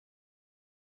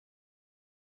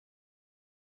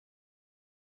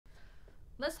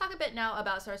Let's talk a bit now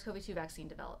about SARS-CoV-2 vaccine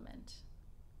development.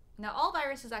 Now, all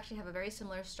viruses actually have a very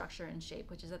similar structure and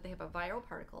shape, which is that they have a viral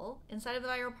particle. Inside of the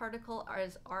viral particle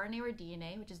is RNA or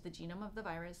DNA, which is the genome of the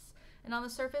virus. And on the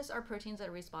surface are proteins that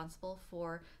are responsible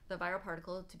for the viral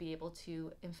particle to be able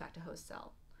to infect a host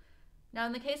cell. Now,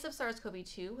 in the case of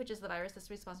SARS-CoV-2, which is the virus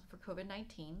that's responsible for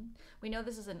COVID-19, we know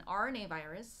this is an RNA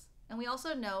virus. And we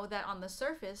also know that on the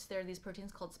surface, there are these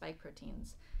proteins called spike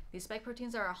proteins. These spike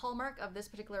proteins are a hallmark of this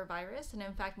particular virus, and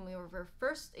in fact, when we were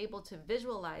first able to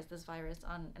visualize this virus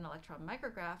on an electron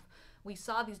micrograph, we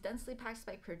saw these densely packed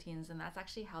spike proteins, and that's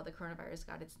actually how the coronavirus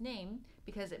got its name,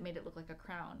 because it made it look like a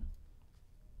crown.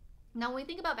 Now, when we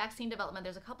think about vaccine development,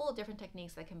 there's a couple of different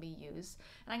techniques that can be used,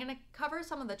 and I'm going to cover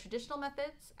some of the traditional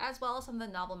methods, as well as some of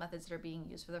the novel methods that are being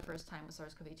used for the first time with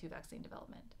SARS-CoV-2 vaccine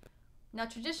development. Now,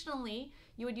 traditionally,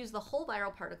 you would use the whole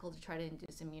viral particle to try to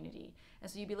induce immunity. And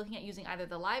so you'd be looking at using either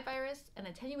the live virus, an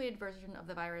attenuated version of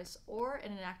the virus, or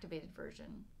an inactivated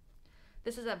version.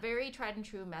 This is a very tried and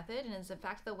true method, and is in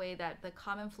fact the way that the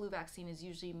common flu vaccine is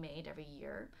usually made every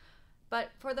year.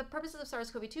 But for the purposes of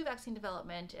SARS-CoV-2 vaccine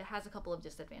development, it has a couple of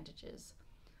disadvantages.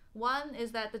 One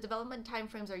is that the development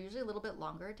timeframes are usually a little bit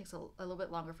longer. It takes a little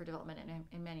bit longer for development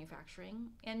and manufacturing.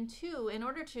 And two, in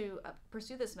order to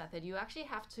pursue this method, you actually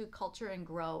have to culture and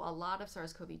grow a lot of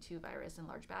SARS-CoV-2 virus in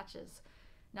large batches.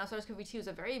 Now, SARS-CoV-2 is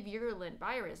a very virulent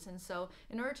virus, and so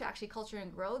in order to actually culture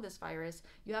and grow this virus,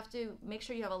 you have to make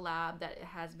sure you have a lab that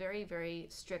has very, very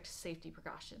strict safety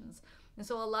precautions. And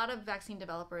so a lot of vaccine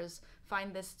developers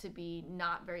find this to be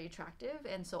not very attractive,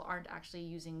 and so aren't actually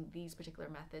using these particular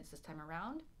methods this time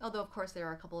around, although of course there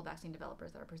are a couple of vaccine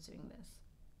developers that are pursuing this.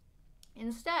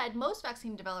 Instead, most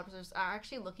vaccine developers are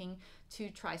actually looking to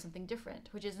try something different,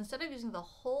 which is instead of using the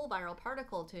whole viral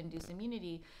particle to induce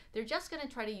immunity, they're just going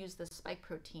to try to use the spike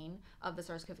protein of the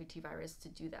SARS-CoV-2 virus to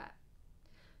do that.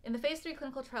 In the phase 3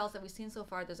 clinical trials that we've seen so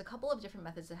far, there's a couple of different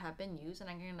methods that have been used, and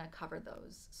I'm going to cover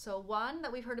those. So one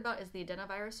that we've heard about is the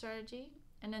adenovirus strategy,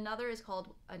 and another is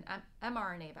called an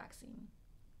mRNA vaccine.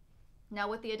 Now,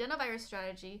 with the adenovirus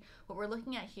strategy, what we're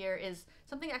looking at here is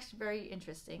something actually very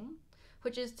interesting,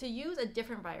 which is to use a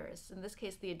different virus, in this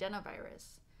case, the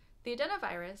adenovirus. The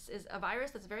adenovirus is a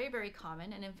virus that's very, very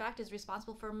common, and in fact is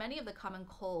responsible for many of the common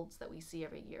colds that we see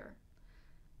every year.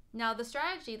 Now, the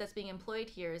strategy that's being employed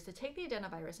here is to take the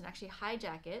adenovirus and actually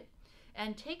hijack it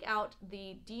and take out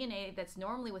the DNA that's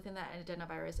normally within that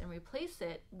adenovirus and replace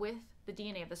it with the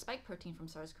DNA of the spike protein from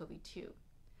SARS-CoV-2.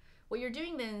 What you're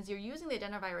doing then is you're using the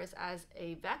adenovirus as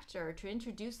a vector to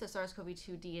introduce the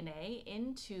SARS-CoV-2 DNA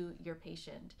into your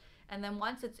patient. And then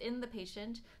once it's in the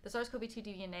patient, the SARS-CoV-2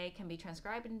 DNA can be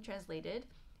transcribed and translated,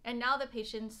 and now the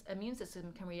patient's immune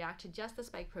system can react to just the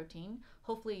spike protein,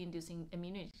 hopefully inducing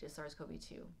immunity to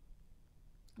SARS-CoV-2.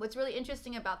 What's really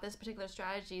interesting about this particular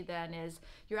strategy then is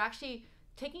you're actually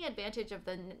taking advantage of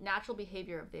the natural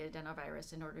behavior of the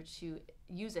adenovirus in order to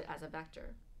use it as a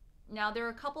vector. Now, there are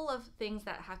a couple of things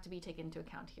that have to be taken into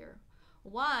account here.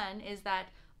 One is that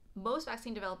most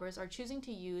vaccine developers are choosing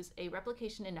to use a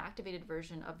replication inactivated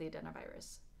version of the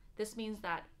adenovirus. This means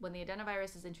that when the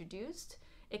adenovirus is introduced,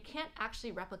 it can't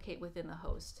actually replicate within the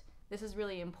host. This is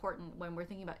really important when we're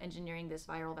thinking about engineering this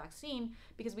viral vaccine,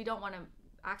 because we don't want to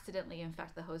accidentally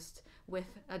infect the host with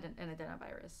an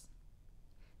adenovirus.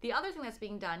 The other thing that's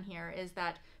being done here is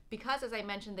that because, as I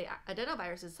mentioned, the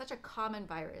adenovirus is such a common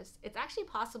virus, it's actually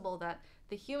possible that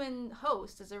the human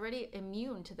host is already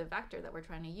immune to the vector that we're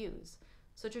trying to use.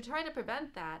 So to try to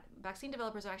prevent that, vaccine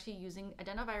developers are actually using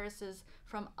adenoviruses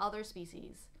from other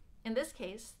species. In this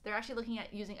case, they're actually looking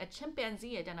at using a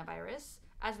chimpanzee adenovirus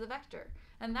as the vector.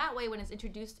 And that way, when it's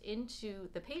introduced into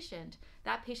the patient,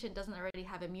 that patient doesn't already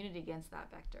have immunity against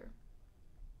that vector.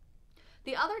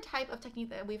 The other type of technique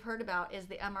that we've heard about is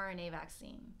the mRNA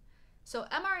vaccine. So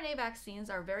mRNA vaccines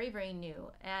are very, very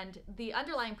new, and the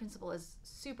underlying principle is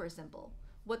super simple.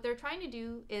 What they're trying to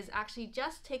do is actually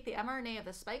just take the mRNA of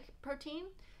the spike protein,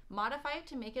 modify it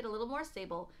to make it a little more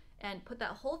stable, and put that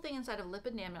whole thing inside of a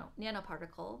lipid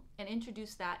nanoparticle and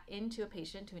introduce that into a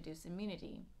patient to induce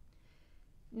immunity.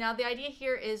 Now, the idea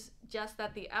here is just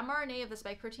that the mRNA of the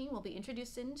spike protein will be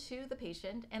introduced into the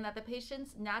patient, and that the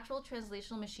patient's natural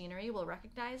translational machinery will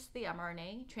recognize the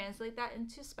mRNA, translate that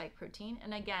into spike protein,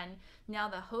 and again, now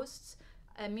the host's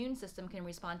immune system can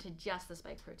respond to just the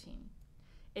spike protein.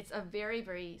 It's a very,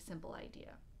 very simple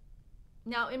idea.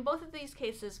 Now, in both of these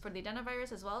cases, for the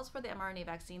adenovirus as well as for the mRNA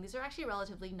vaccine, these are actually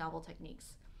relatively novel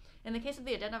techniques. In the case of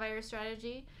the adenovirus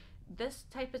strategy, this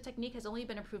type of technique has only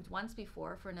been approved once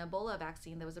before for an Ebola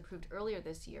vaccine that was approved earlier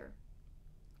this year.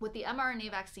 With the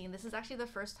mRNA vaccine, this is actually the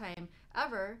first time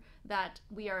ever that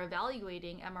we are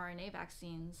evaluating mRNA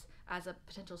vaccines as a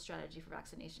potential strategy for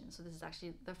vaccination. So this is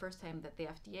actually the first time that the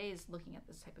FDA is looking at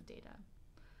this type of data.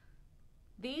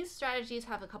 These strategies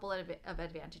have a couple of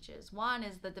advantages. One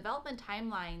is the development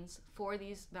timelines for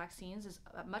these vaccines is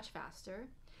much faster.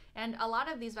 And a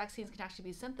lot of these vaccines can actually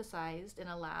be synthesized in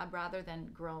a lab rather than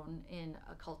grown in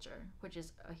a culture, which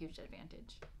is a huge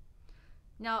advantage.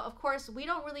 Now, of course, we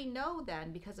don't really know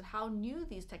then, because of how new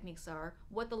these techniques are,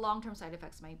 what the long-term side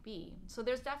effects might be. So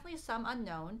there's definitely some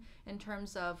unknown in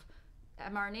terms of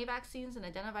mRNA vaccines and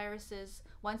adenoviruses,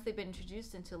 once they've been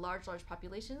introduced into large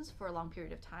populations for a long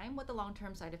period of time, what the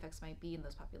long-term side effects might be in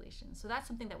those populations. So that's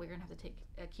something that we're going to have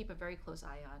to keep a very close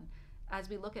eye on as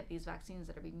we look at these vaccines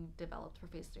that are being developed for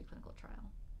phase 3 clinical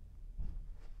trial.